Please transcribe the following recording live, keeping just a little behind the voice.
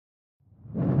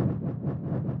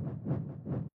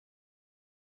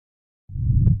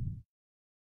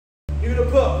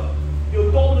going to put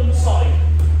your dominant side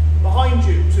behind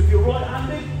you. So if you're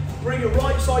right-handed, bring your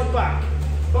right side back.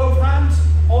 Both hands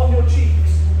on your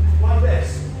cheeks, like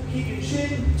this. Keep your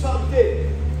chin tucked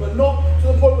in, but not to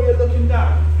the point where you're looking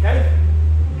down, okay?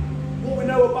 What we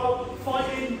know about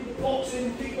fighting,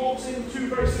 boxing, kickboxing, two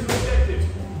very simple objectives.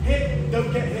 Hit,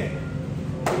 don't get hit.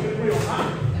 We're going to agree on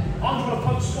that. I'm trying to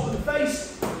punch Scott in the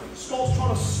face. Scott's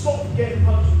trying to stop getting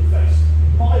punched in the face.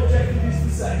 My objective is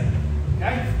the same,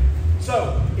 okay?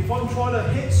 So, if I'm trying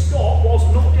to hit Scott whilst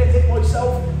not getting hit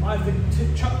myself, I have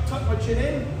to tuck my chin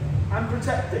in and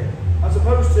protect it, as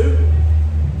opposed to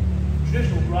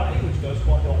traditional karate, which does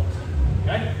quite the opposite,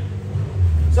 okay?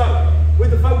 So, with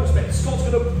the focus mitt, Scott's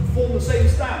going to form the same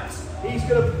stance. He's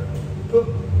going to put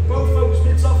both focus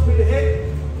mitts up for me to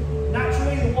hit.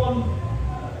 Naturally, the one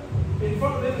in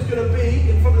front of him is going to be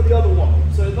in front of the other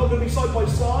one. So they're not going to be side by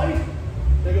side,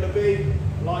 they're going to be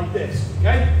like this,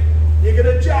 okay? You're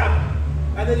going to jab,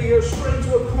 and then you go straight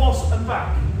into a cross and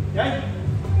back, okay?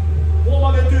 What am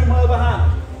I going to do with my other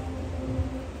hand?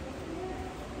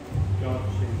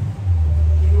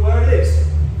 Keep it where it is,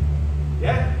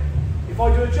 yeah? If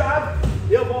I do a jab,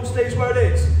 the other one stays where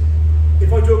it is.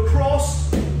 If I do a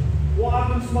cross, what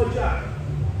happens to my jab?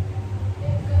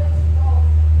 It goes off.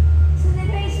 So they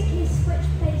basically switch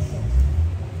places.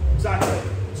 Exactly.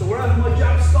 So wherever my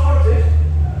jab started,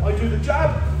 I do the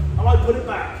jab and I put it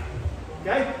back.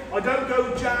 Okay? I don't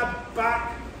go jab,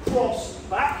 back, cross,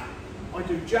 back. I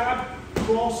do jab,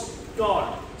 cross,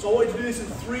 guard. So I want you to do this in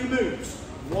 3 moves.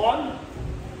 1,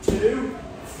 2,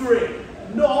 3.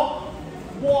 Not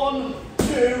 1,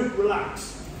 2,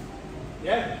 relax.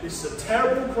 Yeah? This is a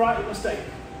terrible karate mistake.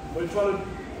 We're trying to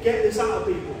get this out of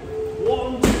people.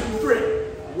 1, 2, 3.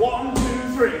 1, 2,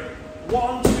 3.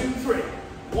 1, 2, 3.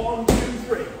 1, 2,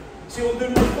 3. See what I'm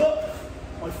doing with my foot?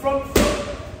 My front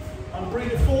foot. I'm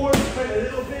bringing it forward, creating a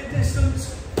little bit of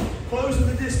distance, closing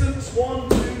the distance. 1,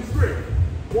 2, 3.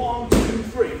 1, 2,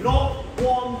 3. Not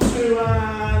 1, 2,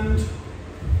 and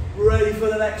ready for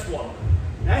the next one.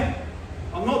 Okay?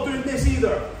 I'm not doing this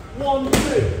either. 1,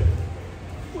 2.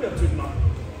 We have 2 tonight.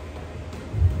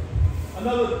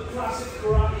 Another classic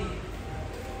karate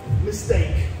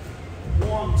mistake.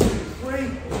 1, 2, 3.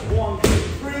 1, 2,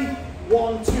 3.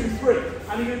 1, 2, 3.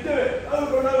 And you're going to do it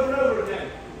over and over and over again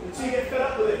until you get fed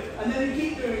up with it. And then you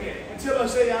keep doing it until I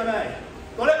say MA.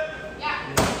 Got it?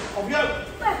 Yeah. Off you go.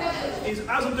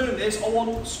 As I'm doing this, I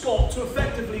want Scott to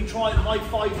effectively try and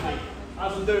high-five me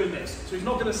as I'm doing this. So he's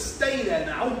not going to stay there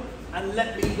now and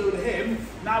let me go to him.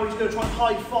 Now he's going to try and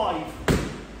high-five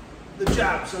the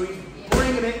jab. So he's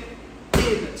bringing it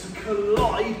in to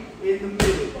collide in the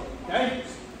middle. Okay?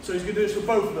 So he's going to do this for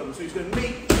both of them. So he's going to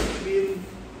meet me in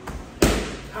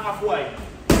halfway,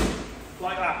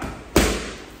 like that.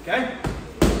 Okay?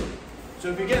 So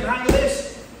if you're getting the hang of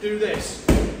this, do this.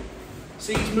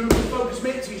 See, he's moving the focus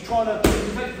mitts, he's trying to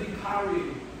effectively parry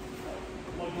you.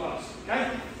 My gloves.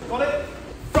 Okay? Got it?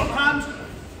 Front hand,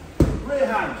 rear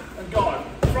hand, and guard.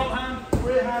 Front hand,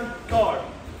 rear hand, guard.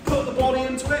 Put the body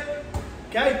into it.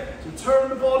 Okay? So turn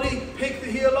the body, pick the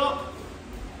heel up.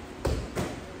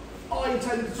 I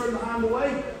tend to turn the hand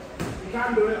away. You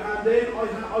can do it hand in. I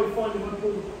find that when I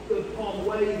pull the palm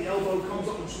away, the elbow comes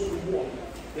up, which is what we want.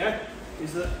 Yeah?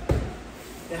 Is that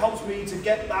it helps me to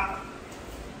get that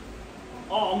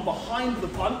arm behind the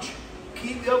punch,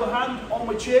 keep the other hand on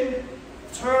my chin,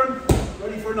 turn,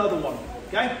 ready for another one.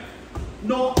 Okay?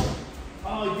 Not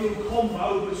an ideal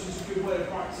combo, but it's just a good way of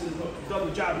practicing. Look, we've done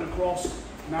the jab and the cross,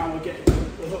 now we're getting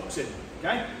the hooks in.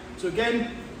 Okay? So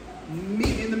again,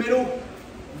 meet in the middle,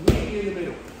 meet in the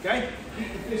middle. Okay?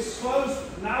 Keep the fists closed.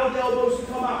 Now the elbows can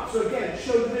come out. So again,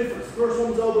 show the difference. The first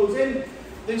one's elbows in,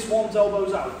 this one's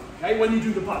elbows out. Okay? When you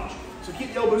do the punch. So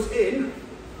keep the elbows in,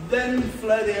 then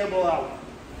flare the elbow out.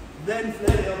 Then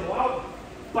flare the elbow out,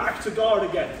 back to guard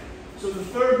again. So the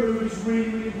third move is really,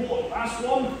 really important. That's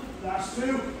 1, that's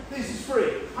 2, this is 3.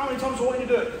 How many times do I want you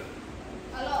to do it?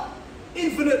 A lot.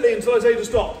 Infinitely until I say to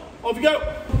stop. Off you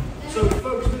go. So the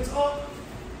focus mitts up.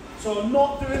 So I'm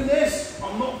not doing this,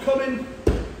 I'm not coming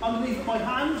underneath my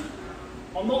hand,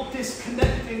 I'm not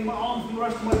disconnecting my arm from the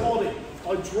rest of my body.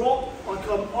 I drop, I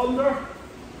come under,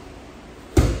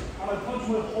 and I punch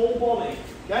my whole body.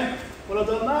 Okay? When I've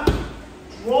done that,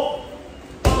 drop,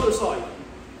 other side,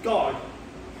 guard.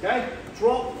 Okay?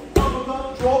 Drop,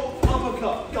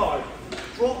 uppercut, guard.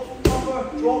 Drop,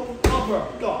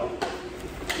 upper, guard.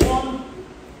 1,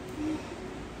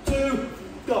 2,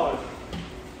 guard.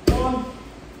 1,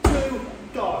 2,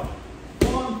 guard.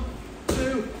 1,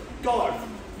 2, guard.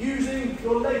 Using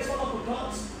your legs for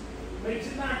uppercuts makes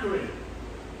it knackering.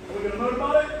 Are we going to moan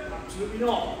about it? Absolutely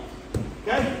not.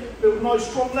 Okay? Build nice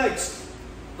strong legs.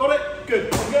 Got it?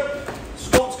 Good. There we go.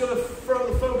 Scott's going to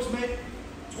throw the focus mitt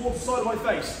towards the side of my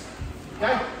face.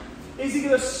 Okay? Is he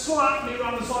going to slap me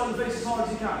around the side of the face as hard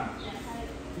as he can?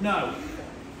 No.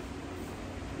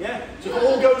 Yeah? So if it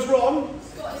all goes wrong,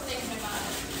 Scott is thinking about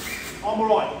it. I'm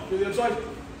alright. Do the other side.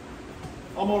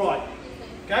 I'm alright.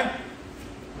 Okay?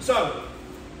 So,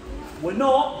 we're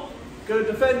not going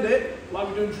to defend it like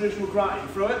we do in traditional karate.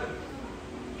 Throw it.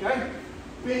 Okay?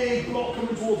 Big block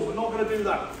coming towards it. We're not going to do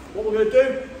that. What we're going to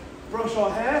do, brush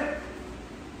our hair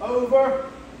over,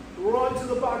 right to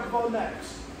the back of our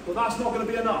necks. But that's not going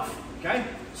to be enough. Okay?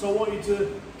 So I want you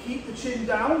to keep the chin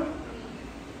down,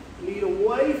 lead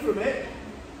away from it,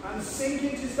 and sink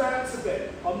into stance a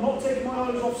bit. I'm not taking my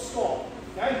eyes off Scott.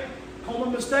 Okay?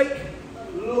 Common mistake,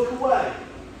 look away.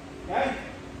 Okay?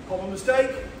 Common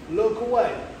mistake, look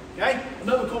away. Okay?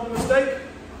 Another common mistake,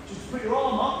 just put your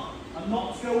arm up and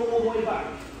not to go all the way back.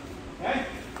 Okay?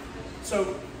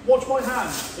 So watch my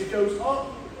hand. It goes up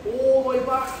all the way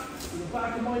back to the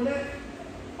back of my neck.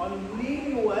 I'm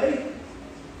leaning away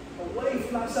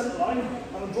from that centre line,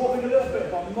 and I'm dropping a little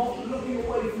bit, but I'm not looking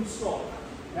away from Scott.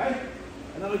 Okay?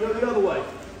 And then I go the other way.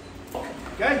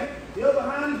 Okay? The other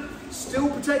hand still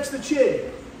protects the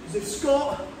chin. Because if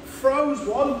Scott throws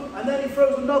one, and then he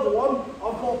throws another one,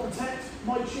 I've got to protect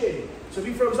my chin. So if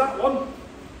he throws that one,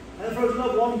 and then throws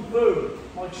another one, boom.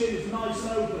 My chin is nice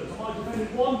and open. So if I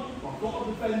defended one, I've got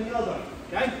to defend the other.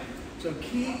 Okay? So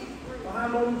keep the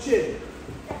hand on the chin.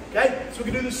 Okay? So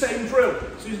we can do the same drill.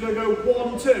 So he's going to go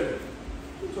 1, 2.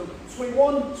 So swing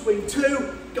 1, swing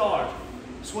 2, guard.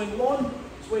 Swing 1,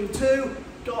 swing 2,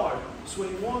 guard.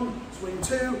 Swing 1, swing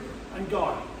 2, and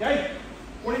guard. Okay?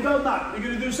 When you've done that, you're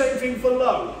going to do the same thing for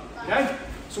low. Okay?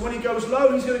 So when he goes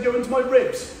low, he's going to go into my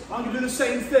ribs. I'm going to do the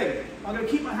same thing. I'm going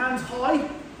to keep my hands high.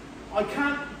 I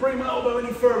can't bring my elbow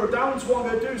any further down, so what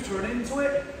I'm going to do is turn into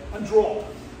it and drop.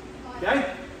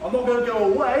 Okay? I'm not going to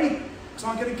go away, because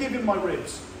I'm going to give him my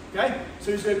ribs. Okay?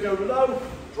 So he's going to go low,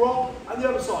 drop, and the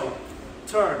other side.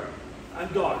 Turn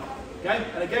and guard. Okay?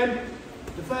 And again,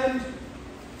 defend,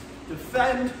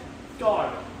 defend,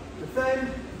 guard. Defend,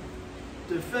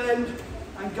 defend,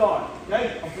 and guard.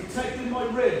 Okay? I'm protecting my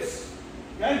ribs.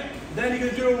 Okay? Then you're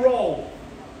going to do a roll.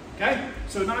 Okay?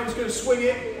 So now he's going to swing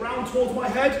it round towards my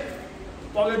head,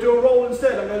 but I'm going to do a roll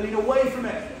instead. I'm going to lean away from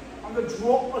it. I'm going to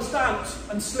drop my stance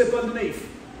and slip underneath.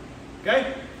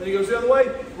 Okay? Then he goes the other way,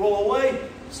 roll away,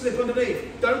 slip underneath.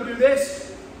 Don't do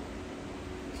this.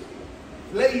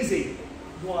 Lazy is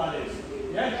what that is.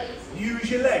 Yeah? Use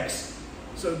your legs.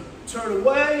 So turn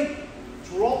away,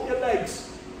 drop your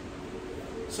legs.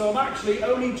 So I'm actually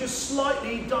only just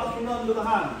slightly ducking under the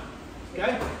hand.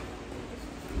 Okay?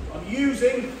 I'm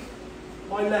using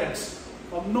my legs.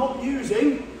 I'm not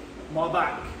using my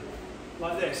back.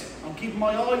 Like this. I'm keeping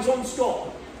my eyes on Scott.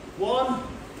 1,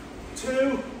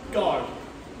 2, guard.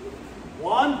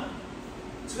 1,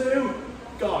 2,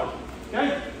 guard.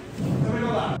 Okay?